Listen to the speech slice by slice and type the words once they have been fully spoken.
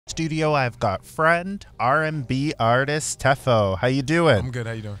Studio, I've got friend, R&B artist, TEFO. How you doing? I'm good.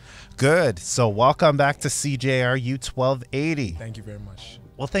 How you doing? Good. So welcome back to CJRU 1280. Thank you very much.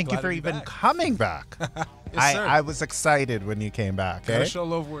 Well, thank you for even coming back. Yes, sir. I was excited when you came back. Gotta Eh? show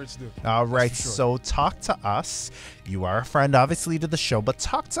love where it's due. All right, for sure. so talk to us. You are a friend, obviously, to the show, but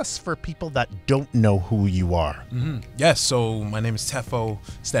talk to us for people that don't know who you are. Yes, so my name is TEFO,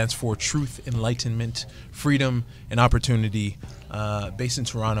 stands for Truth, Enlightenment, Freedom, and Opportunity. Based in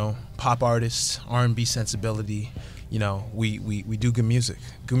Toronto, pop artist, R&B sensibility. You know, we do good music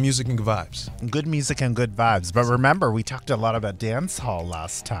and good vibes. Good music and good vibes. But remember, we talked a lot about dance hall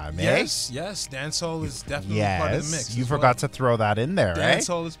last time, eh? Yes, dancehall is definitely part of the mix. You forgot to throw that in there, right?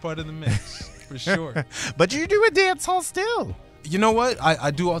 Dancehall is part of the mix, for sure. But you do a dance hall still. You know what?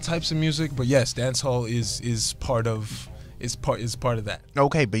 I do all types of music, but yes, dancehall is part of that.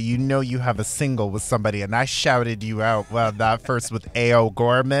 Okay, but you know you have a single with somebody, and I shouted you out. Well, that first with A.O.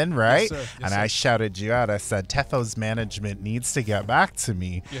 Gorman, right? Yes, sir. Yes, and sir. I shouted you out. I said, Tefo's management needs to get back to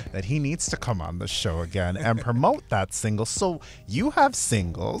me, that he needs to come on the show again and promote that single. So you have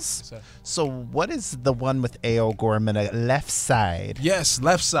singles. Yes, So what is the one with A.O. Gorman, Left Side? Yes,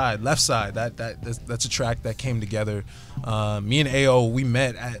 left side. That's a track that came together. Me and AO, we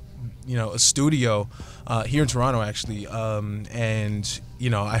met at a studio here in Toronto, actually, and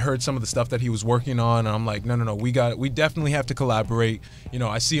I heard some of the stuff that he was working on, and I'm like, no, we definitely have to collaborate.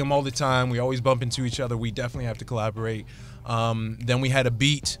 I see him all the time. We always bump into each other. We definitely have to collaborate. Then we had a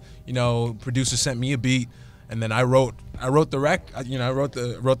beat. Producer sent me a beat, and then I wrote the rec. I wrote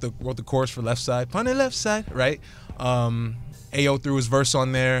the chorus for Left Side. Pon the left side, right? AO threw his verse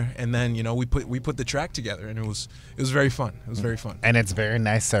on there, and then we put the track together, and it was very fun. It was very fun. And it's very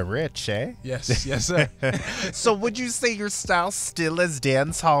nice and rich, eh? Yes, sir. So would you say your style still is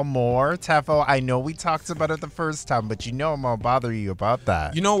dancehall more, Tefo? I know we talked about it the first time, but I'm gonna bother you about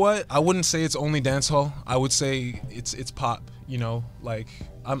that. You know what? I wouldn't say it's only dancehall. I would say it's pop. Like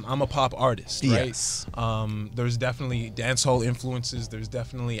I'm a pop artist, right? Yes. There's definitely dancehall influences. There's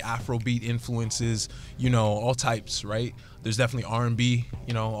definitely Afrobeat influences. All types, right? There's definitely R&B.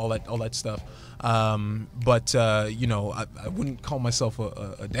 All that stuff. But I wouldn't call myself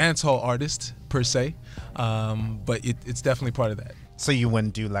a dancehall artist per se. But it's definitely part of that. So you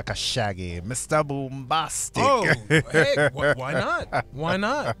wouldn't do like a Shaggy, Mr. Boombastic? Oh, hey, why not? Why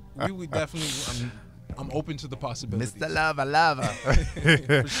not? We would definitely. I'm open to the possibilities. Mr. Lava.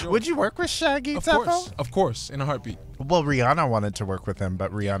 For sure. Would you work with Shaggy, Tefo? Of course, in a heartbeat. Well, Rihanna wanted to work with him,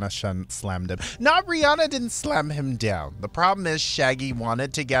 but Rihanna slammed him. Not Rihanna didn't slam him down. The problem is Shaggy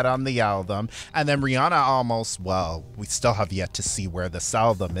wanted to get on the album, and then Rihanna we still have yet to see where this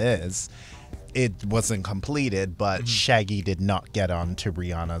album is. It wasn't completed, but Shaggy did not get on to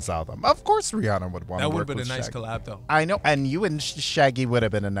Rihanna's album. Of course, Rihanna would want to work with Shaggy. That would have been a nice collab, though. I know, and you and Shaggy would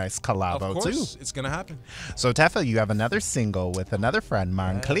have been a nice collabo, Of course, too. it's going to happen. So, Tefo, you have another single with another friend,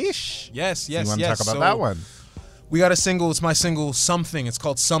 Monclish. Yes. You want to talk about that one? We got a single. It's my single, Something. It's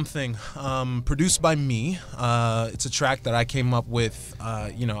called Something, produced by me. It's a track that I came up with.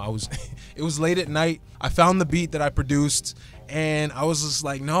 It was late at night. I found the beat that I produced, and I was just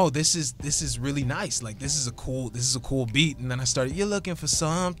like, no, this is really nice. Like, this is a cool beat. And then I started, you're looking for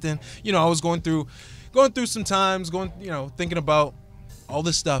something. I was going through some times, thinking about all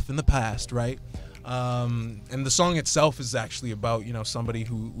this stuff in the past, right? And the song itself is actually about, somebody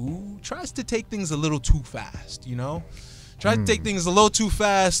who tries to take things a little too fast, tries to take things a little too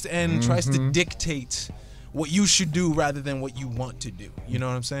fast and tries to dictate what you should do rather than what you want to do. You know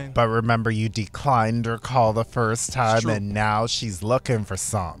what I'm saying? But remember, you declined her call the first time, and now she's looking for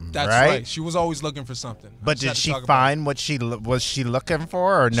something. That's right. She was always looking for something. But did she find what she was looking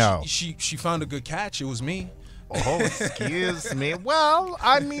for, or no? She found a good catch. It was me. Oh, excuse me. Well,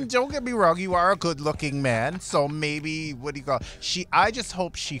 I mean, don't get me wrong. You are a good-looking man, so maybe I just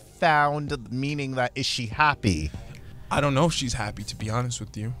hope she found, meaning that is she happy? I don't know if she's happy, to be honest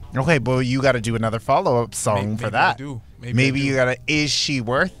with you. Okay, but you got to do another follow-up song for that. I do. Maybe you got to, is she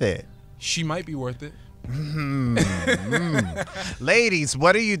worth it? She might be worth it. Ladies,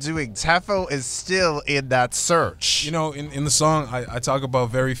 what are you doing? Tefo is still in that search. In the song, I talk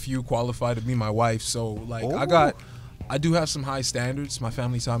about very few qualified to be my wife. So, like, Ooh. I do have some high standards. My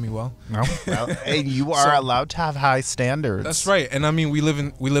family taught me well. No, and you are allowed to have high standards. That's right. And I mean, we live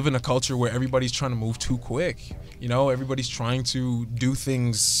in a culture where everybody's trying to move too quick. Everybody's trying to do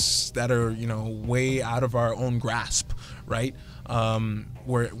things that are, way out of our own grasp, right?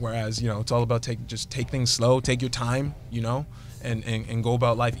 Whereas, it's all about just take things slow, take your time, and go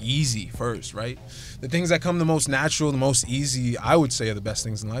about life easy first, right? The things that come the most natural, the most easy, I would say, are the best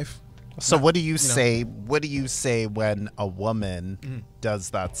things in life. So what do you say? What do you say when a woman does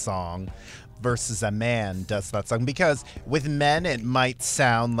that song versus a man does that song? Because with men, it might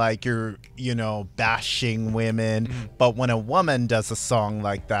sound like you're, bashing women. But when a woman does a song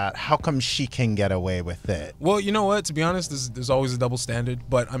like that, how come she can get away with it? Well, you know what? To be honest, there's always a double standard.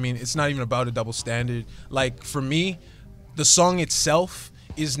 But I mean, it's not even about a double standard. Like for me, the song itself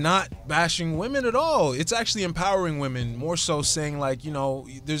is not bashing women at all. It's actually empowering women, more so saying like,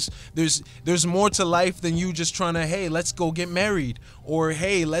 there's more to life than you just trying to, hey, let's go get married, or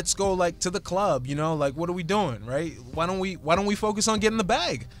hey, let's go like to the club, like what are we doing, right? Why don't we focus on getting the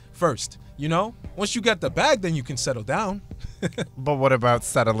bag first? Once you got the bag, then you can settle down. But what about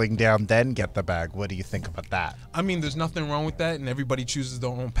settling down then get the bag? What do you think about that? I mean, there's nothing wrong with that, and everybody chooses their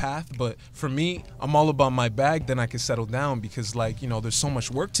own path. But for me, I'm all about my bag. Then I can settle down because, there's so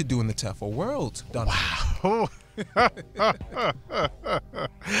much work to do in the TEFO world. Wow.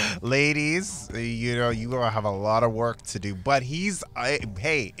 Ladies, you gonna have a lot of work to do, but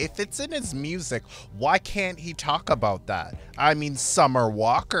hey, if it's in his music, why can't he talk about that? I mean, Summer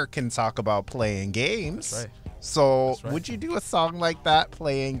Walker can talk about playing games. That's right. So right. Would you do a song like that,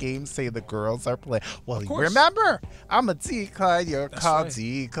 playing games, say the girls are playing? Well, remember, I'm a decline, you're called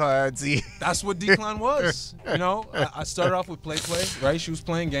decline. That's what decline was. I started off with play, right? She was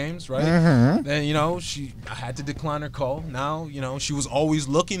playing games, right? Then, I had to decline her call. Now, she was always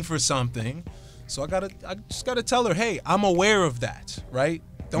looking for something. So I just gotta tell her, hey, I'm aware of that, right?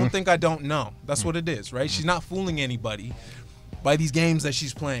 Don't think I don't know. That's what it is, right? She's not fooling anybody by these games that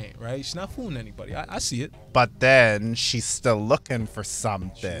she's playing, right? She's not fooling anybody. I see it. But then she's still looking for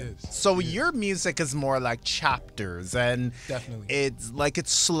something. So She is. Your music is more like chapters, and Definitely.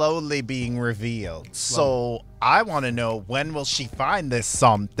 it's slowly being revealed. So I want to know, when will she find this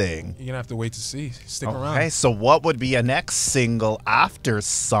something? You're gonna have to wait to see. Stick around. Okay, so what would be a next single after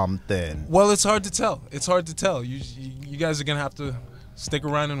something? Well, it's hard to tell. You guys are gonna have to stick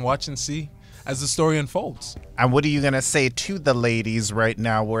around and watch and see as the story unfolds. And what are you going to say to the ladies right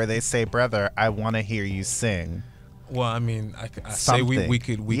now where they say, brother, I want to hear you sing? Well, I mean, I say we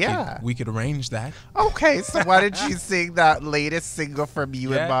could arrange that. Okay, so why did you sing that latest single from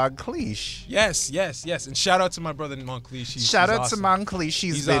you and Moncleish? Yes. And shout out to my brother Moncleish. Shout out awesome. to Moncleish.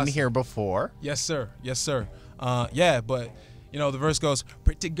 He's been here before. Yes, sir. But the verse goes,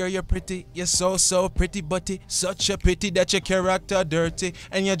 pretty girl, you're pretty, you're so pretty, but it's such a pity that your character dirty,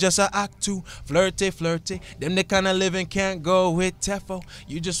 and you're just a act too flirty. Them the kind of living can't go with TEFO.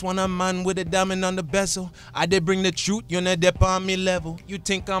 You just want a man with a diamond on the bezel. I did bring the truth, you're not dep on me level. You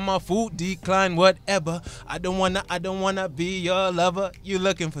think I'm a fool, decline, whatever. I don't wanna be your lover. You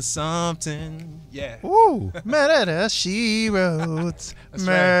looking for something, yeah. Ooh, murder she wrote,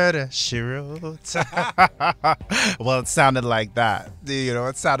 murder she wrote. Well, it sounded like that.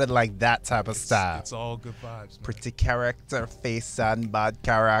 It sounded like that type of style. It's all good vibes, man. Pretty character, face and bad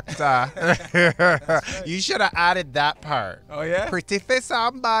character. You should have added that part. Oh, yeah? Pretty face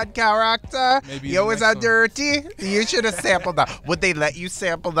and bad character. Maybe you always are song. dirty. You should have sampled that. Would they let you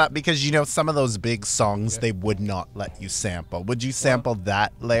sample that? Because, some of those big songs, they would not let you sample. Would you sample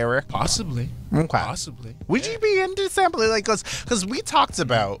that lyric? Possibly. Okay. Possibly. Would you be into sampling? Because we talked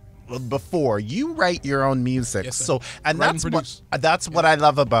about before, you write your own music. Yes, sir. So and Write that's what I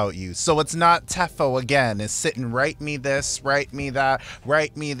love about you. So it's not TEFO again. It's sitting, write me this, write me that,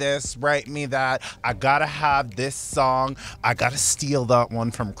 write me this, write me that. I gotta have this song. I gotta steal that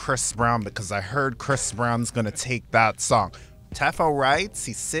one from Chris Brown because I heard Chris Brown's gonna take that song. TEFO writes,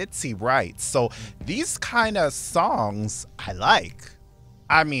 he sits, he writes. So these kind of songs I like.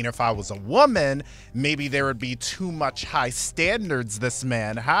 I mean, if I was a woman, maybe there would be too much high standards this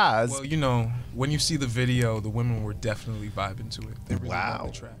man has. Well, when you see the video, the women were definitely vibing to it. They really love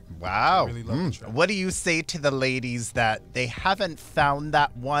the track. Wow. They really love the track. What do you say to the ladies that they haven't found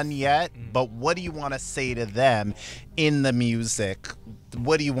that one yet, but what do you want to say to them in the music?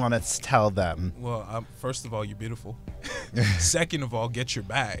 What do you want to tell them? Well, first of all, you're beautiful. Second of all, get your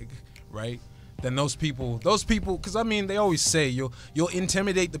bag, right? Then those people, because they always say you'll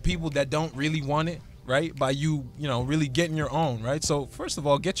intimidate the people that don't really want it, right? By you really getting your own, right? So first of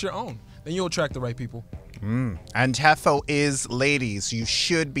all, get your own. Then you'll attract the right people. And TEFO is, ladies, you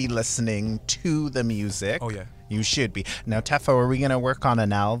should be listening to the music. Oh, yeah. You should be. Now, TEFO, are we going to work on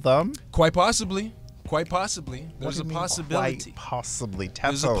an album? Quite possibly. There's a possibility. Quite possibly. TEFO,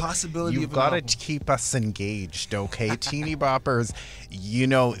 There's a possibility you've of an got album. to keep us engaged, okay? Teeny boppers,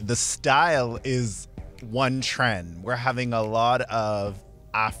 the style is one trend. We're having a lot of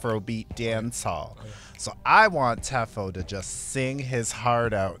Afrobeat dancehall. Oh, yeah. So I want TEFO to just sing his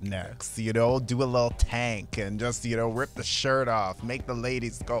heart out next, do a little tank and just, rip the shirt off, make the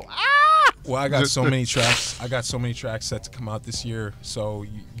ladies go, ah! Well, I got so many tracks. I got so many tracks set to come out this year. So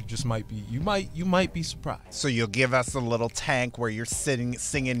you just might be you might be surprised. So you'll give us a little tank where you're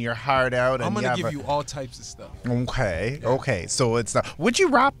singing your heart out. And I'm gonna give you all types of stuff. Okay. Yeah. Okay. So it's not. Would you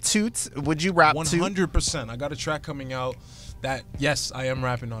rap toots? Would you rap 100%. I got a track coming out that yes, I am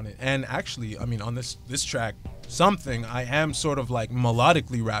rapping on it. And actually, I mean, on this track, Something, I am sort of like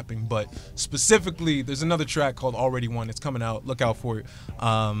melodically rapping, but specifically, there's another track called Already Won. It's coming out. Look out for it.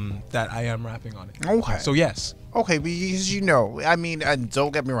 That I am rapping on it. Okay. So yes. Okay, because I mean, and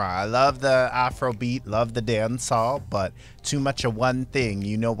don't get me wrong, I love the Afro beat, love the dancehall, but too much of one thing,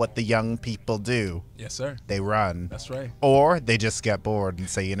 you know what the young people do? Yes, sir. They run. That's right. Or they just get bored and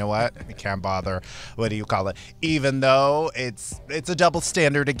say, you know what, we can't bother. What do you call it? Even though it's a double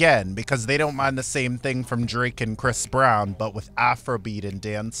standard again, because they don't mind the same thing from Drake and Chris Brown, but with Afrobeat and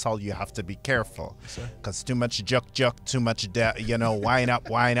dancehall, you have to be careful. Because too much juk, too much,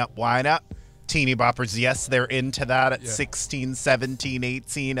 wine up. Teeny boppers, yes, they're into that at 16, 17,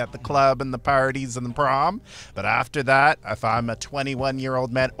 18 at the club and the parties and the prom. But after that, if I'm a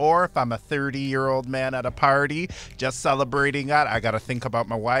 21-year-old man or if I'm a 30-year-old man at a party just celebrating that, I got to think about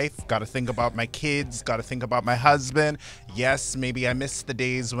my wife, got to think about my kids, got to think about my husband. Yes, maybe I missed the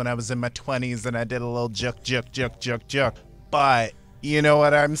days when I was in my 20s and I did a little juk. But you know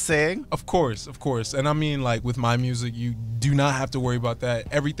what I'm saying? Of course. And I mean, like, with my music, you do not have to worry about that.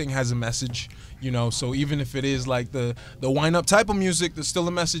 Everything has a message, so even if it is like the wind-up type of music, there's still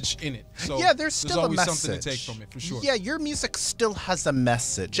a message in it. So yeah, there's still always a message. Something to take from it, for sure. Yeah, your music still has a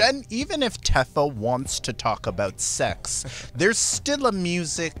message. And even if TEFO wants to talk about sex, there's still a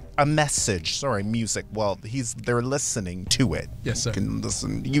message. Sorry, music. Well, they're listening to it. Yes, sir.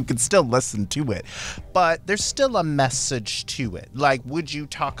 You can still listen to it. But there's still a message to it. Like, would you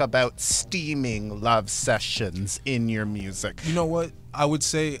talk about steaming love sessions in your music? You know what? I would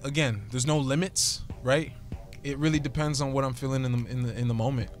say, again, there's no limits, right? It really depends on what I'm feeling in the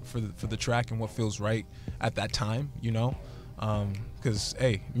moment for the track and what feels right at that time, because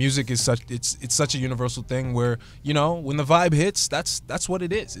hey, music is it's such a universal thing where when the vibe hits, that's what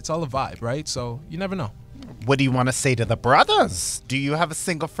it is. It's all a vibe, right? So you never know. What do you want to say to the brothers? Do you have a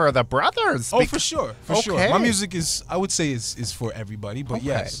single for the brothers? Oh, for sure. My music I would say is for everybody, but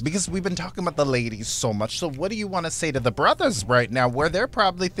yes. Because we've been talking about the ladies so much, so what do you want to say to the brothers right now, where they're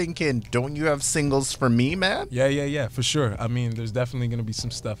probably thinking, don't you have singles for me, man? Yeah, for sure. I mean, there's definitely going to be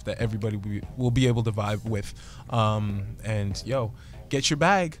some stuff that everybody will be able to vibe with. And, get your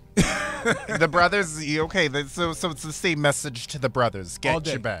bag. The brothers, okay, so it's the same message to the brothers. Get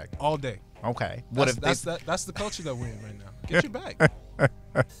your bag. All day. Okay. That's the culture that we're in right now. Get your bag.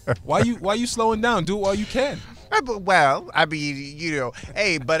 Why you slowing down? Do it while you can. Well, I mean,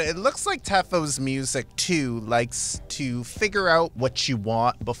 hey, but it looks like TEFO's music too likes to figure out what you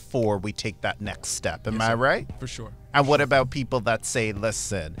want before we take that next step. Am I right? For sure. And what about people that say,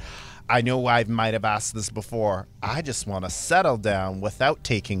 listen, I know I might have asked this before, I just want to settle down without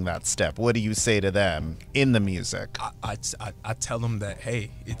taking that step. What do you say to them in the music? I tell them that,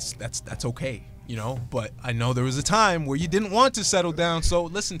 hey, that's okay, but I know there was a time where you didn't want to settle down, so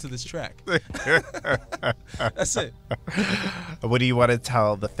listen to this track. That's it. What do you want to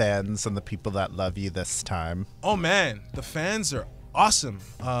tell the fans and the people that love you this time? Oh man, the fans are awesome.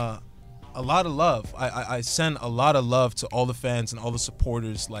 A lot of love. I send a lot of love to all the fans and all the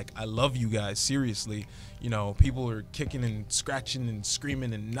supporters. Like, I love you guys, seriously. People are kicking and scratching and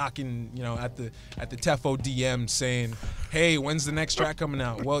screaming and knocking, at the TEFO DM saying, hey, when's the next track coming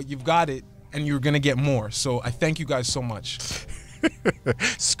out? Well, you've got it, and you're gonna get more. So I thank you guys so much.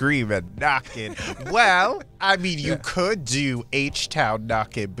 Screaming, knocking. Well, I mean, you could do H-Town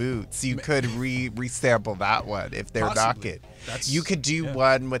knocking boots. You could resample that one if they're knocking. You could do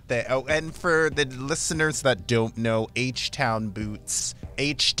one with and for the listeners that don't know, H-Town boots,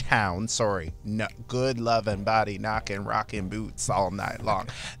 good loving body knocking, rocking boots all night long.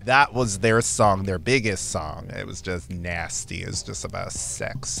 That was their song, their biggest song. It was just nasty. It was just about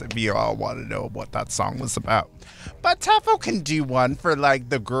sex. If you all want to know what that song was about. But TEFO can do one for like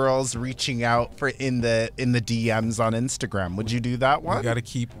the girls reaching out for in the DMs on Instagram. Would you do that one? We gotta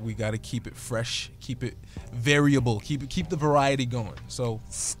keep it fresh, keep it variable, keep the variety going. So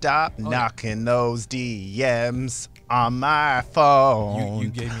stop knocking those DMs on my phone. You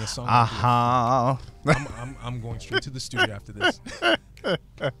gave me a song. I'm I'm going straight to the studio after this.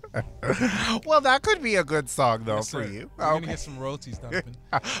 Well, that could be a good song, though, Yes, for sir. you. We're gonna get some royalties, Donovan.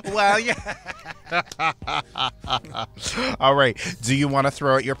 Well, yeah. All right. Do you want to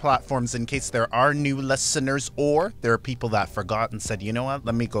throw out your platforms in case there are new listeners or there are people that forgot and said, you know what,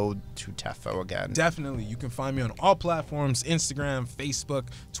 let me go to TEFO again? Definitely. You can find me on all platforms: Instagram, Facebook,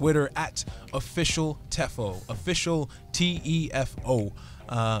 Twitter at official TEFO, official TEFO,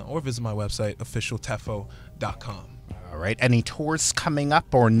 or visit my website, officialtefo.com. All right. Any tours coming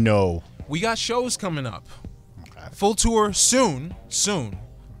up or no? We got shows coming up. Okay. Full tour soon.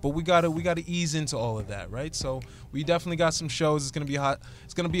 But we gotta ease into all of that, right? So we definitely got some shows. It's gonna be hot.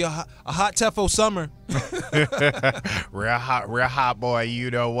 It's gonna be a hot TEFO summer. Real hot boy, you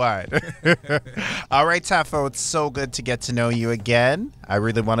know what. All right, TEFO, it's so good to get to know you again. I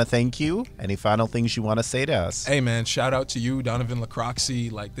really want to thank you. Any final things you want to say to us? Hey man, shout out to you, Donovan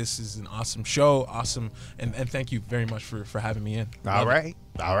LaCroixy. Like, this is an awesome show, awesome, and thank you very much for having me in. All right.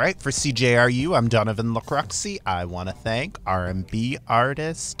 All right. For CJRU, I'm Donovan LaCroixy. I want to thank R&B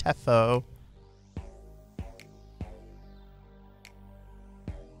artist TEFO.